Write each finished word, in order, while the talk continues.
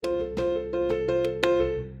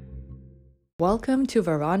Welcome to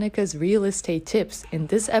Veronica's Real Estate Tips. In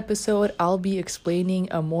this episode, I'll be explaining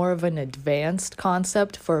a more of an advanced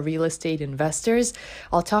concept for real estate investors.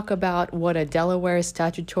 I'll talk about what a Delaware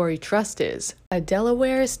Statutory Trust is. A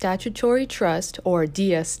Delaware Statutory Trust, or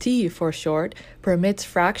DST for short, permits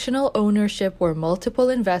fractional ownership where multiple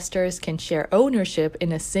investors can share ownership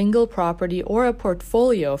in a single property or a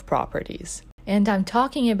portfolio of properties. And I'm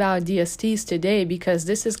talking about DSTs today because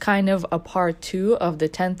this is kind of a part 2 of the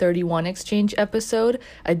 1031 exchange episode.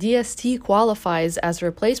 A DST qualifies as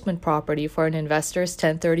replacement property for an investor's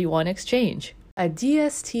 1031 exchange. A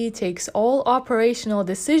DST takes all operational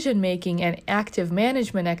decision-making and active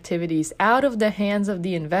management activities out of the hands of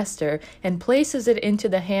the investor and places it into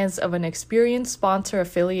the hands of an experienced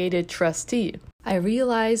sponsor-affiliated trustee. I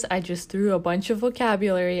realize I just threw a bunch of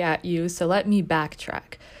vocabulary at you, so let me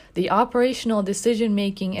backtrack. The operational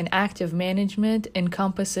decision-making and active management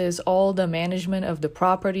encompasses all the management of the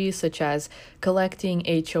property, such as collecting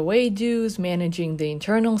HOA dues, managing the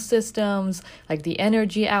internal systems, like the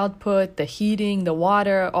energy output, the heating, the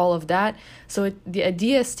water, all of that. So a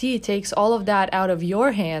DST takes all of that out of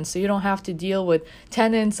your hands, so you don't have to deal with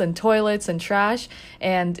tenants and toilets and trash,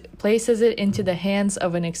 and places it into the hands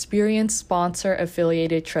of an experienced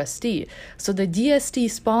sponsor-affiliated trustee. So the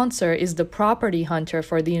DST sponsor is the property hunter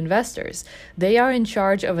for the investors. They are in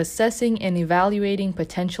charge of assessing and evaluating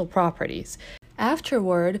potential properties.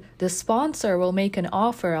 Afterward, the sponsor will make an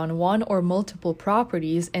offer on one or multiple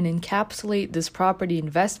properties and encapsulate this property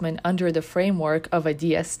investment under the framework of a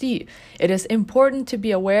DST. It is important to be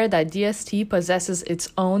aware that DST possesses its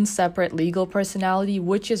own separate legal personality,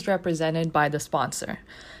 which is represented by the sponsor.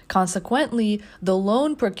 Consequently, the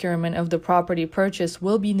loan procurement of the property purchase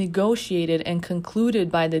will be negotiated and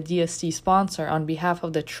concluded by the DST sponsor on behalf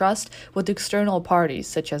of the trust with external parties,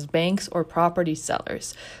 such as banks or property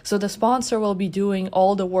sellers. So the sponsor will be doing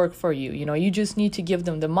all the work for you. You just need to give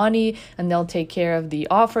them the money and they'll take care of the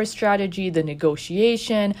offer strategy, the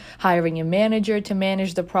negotiation, hiring a manager to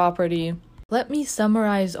manage the property. Let me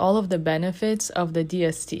summarize all of the benefits of the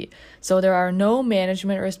DST. So there are no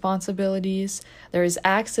management responsibilities. There is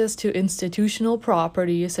access to institutional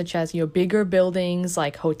property, such as your bigger buildings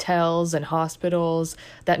like hotels and hospitals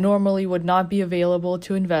that normally would not be available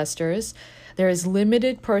to investors. There is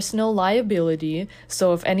limited personal liability,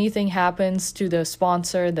 so if anything happens to the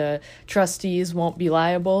sponsor, the trustees won't be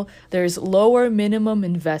liable. There's lower minimum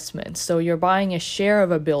investment, so you're buying a share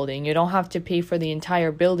of a building. You don't have to pay for the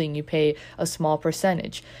entire building, you pay a small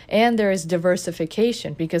percentage. And there is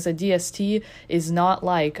diversification, because a DST is not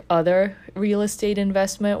like other real estate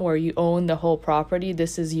investment where you own the whole property.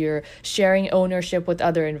 This is your sharing ownership with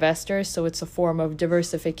other investors, so it's a form of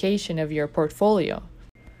diversification of your portfolio.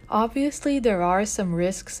 Obviously, there are some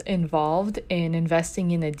risks involved in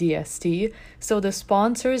investing in a DST, so the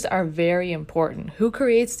sponsors are very important. Who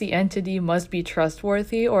creates the entity must be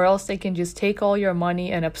trustworthy, or else they can just take all your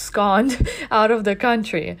money and abscond out of the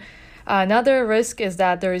country. Another risk is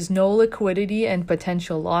that there is no liquidity and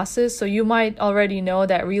potential losses. So you might already know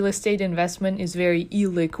that real estate investment is very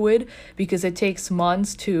illiquid because it takes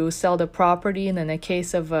months to sell the property. And in the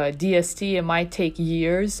case of a DST, it might take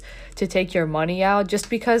years to take your money out, just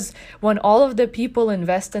because when all of the people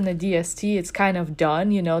invest in the DST, it's kind of done.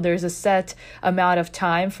 There's a set amount of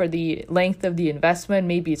time for the length of the investment.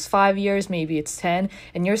 Maybe it's 5 years, maybe it's 10,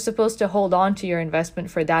 and you're supposed to hold on to your investment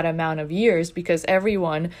for that amount of years because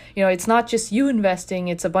everyone, it's not just you investing,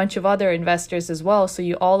 it's a bunch of other investors as well. So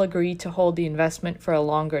you all agree to hold the investment for a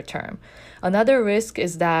longer term. Another risk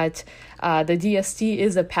is that the DST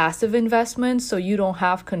is a passive investment, so you don't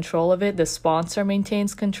have control of it. The sponsor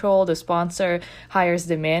maintains control. The sponsor hires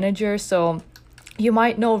the manager. So you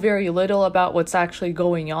might know very little about what's actually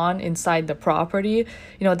going on inside the property.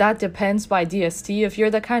 That depends by DST. If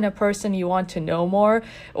you're the kind of person you want to know more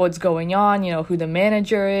what's going on, who the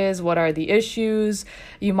manager is, what are the issues,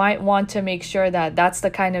 you might want to make sure that that's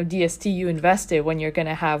the kind of DST you invested when you're going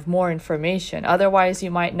to have more information. Otherwise,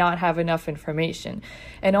 you might not have enough information.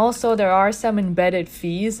 And also, there are some embedded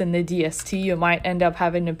fees in the DST. You might end up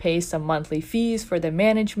having to pay some monthly fees for the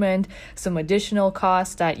management, some additional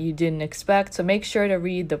costs that you didn't expect. So make sure to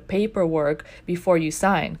read the paperwork before you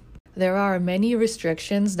sign. There are many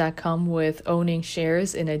restrictions that come with owning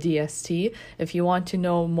shares in a DST. If you want to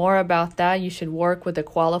know more about that, you should work with a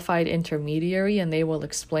qualified intermediary and they will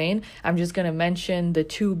explain. I'm just going to mention the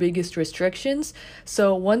 2 biggest restrictions.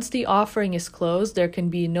 So once the offering is closed, there can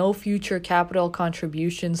be no future capital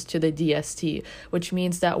contributions to the DST, which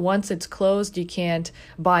means that once it's closed, you can't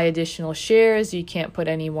buy additional shares, you can't put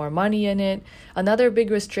any more money in it. Another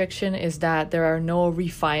big restriction is that there are no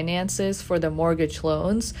refinances for the mortgage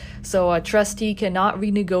loans. So a trustee cannot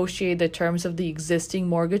renegotiate the terms of the existing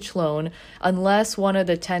mortgage loan unless one of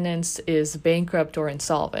the tenants is bankrupt or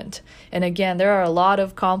insolvent. And again, there are a lot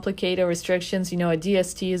of complicated restrictions. A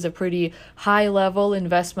DST is a pretty high level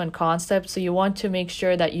investment concept, so you want to make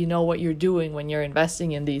sure that you know what you're doing when you're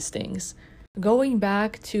investing in these things. Going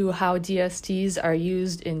back to how DSTs are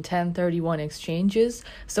used in 1031 exchanges,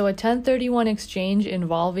 so a 1031 exchange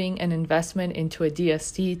involving an investment into a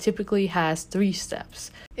DST typically has 3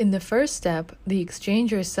 steps. In the first step, the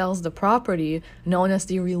exchanger sells the property, known as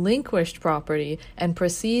the relinquished property, and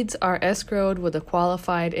proceeds are escrowed with a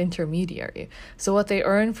qualified intermediary. So what they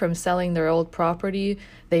earn from selling their old property,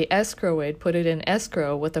 they escrow it, put it in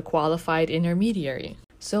escrow with a qualified intermediary.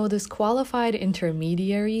 So this qualified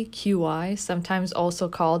intermediary, QI, sometimes also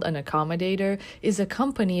called an accommodator, is a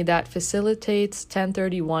company that facilitates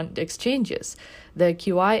 1031 exchanges. The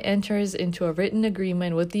QI enters into a written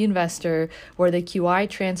agreement with the investor where the QI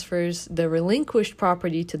transfers the relinquished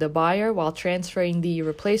property to the buyer while transferring the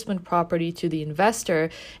replacement property to the investor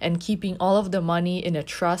and keeping all of the money in a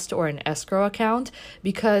trust or an escrow account.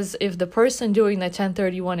 Because if the person doing the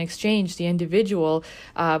 1031 exchange, the individual,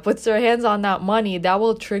 puts their hands on that money, that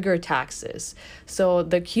will trigger taxes. So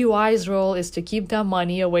the QI's role is to keep that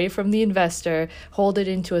money away from the investor, hold it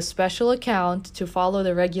into a special account to follow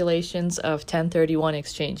the regulations of 1031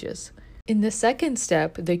 exchanges. In the second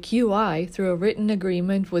step, the QI, through a written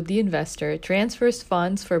agreement with the investor, transfers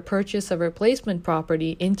funds for purchase of replacement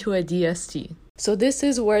property into a DST. So this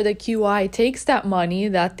is where the QI takes that money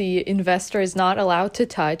that the investor is not allowed to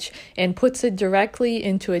touch and puts it directly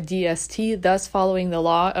into a DST, thus following the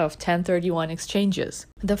law of 1031 exchanges.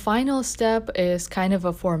 The final step is kind of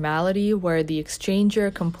a formality where the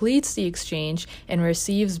exchanger completes the exchange and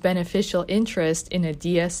receives beneficial interest in a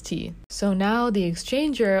DST. So now the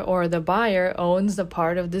exchanger or the buyer owns the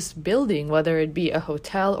part of this building, whether it be a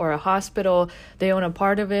hotel or a hospital. They own a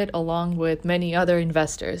part of it along with many other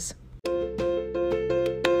investors.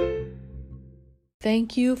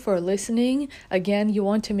 Thank you for listening. Again, you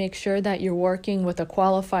want to make sure that you're working with a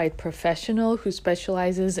qualified professional who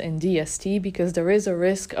specializes in DST because there is a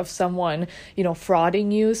risk of someone,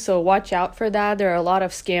 frauding you. So watch out for that. There are a lot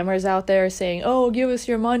of scammers out there saying, "Oh, give us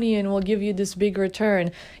your money and we'll give you this big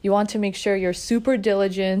return." You want to make sure you're super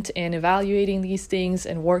diligent in evaluating these things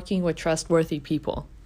and working with trustworthy people.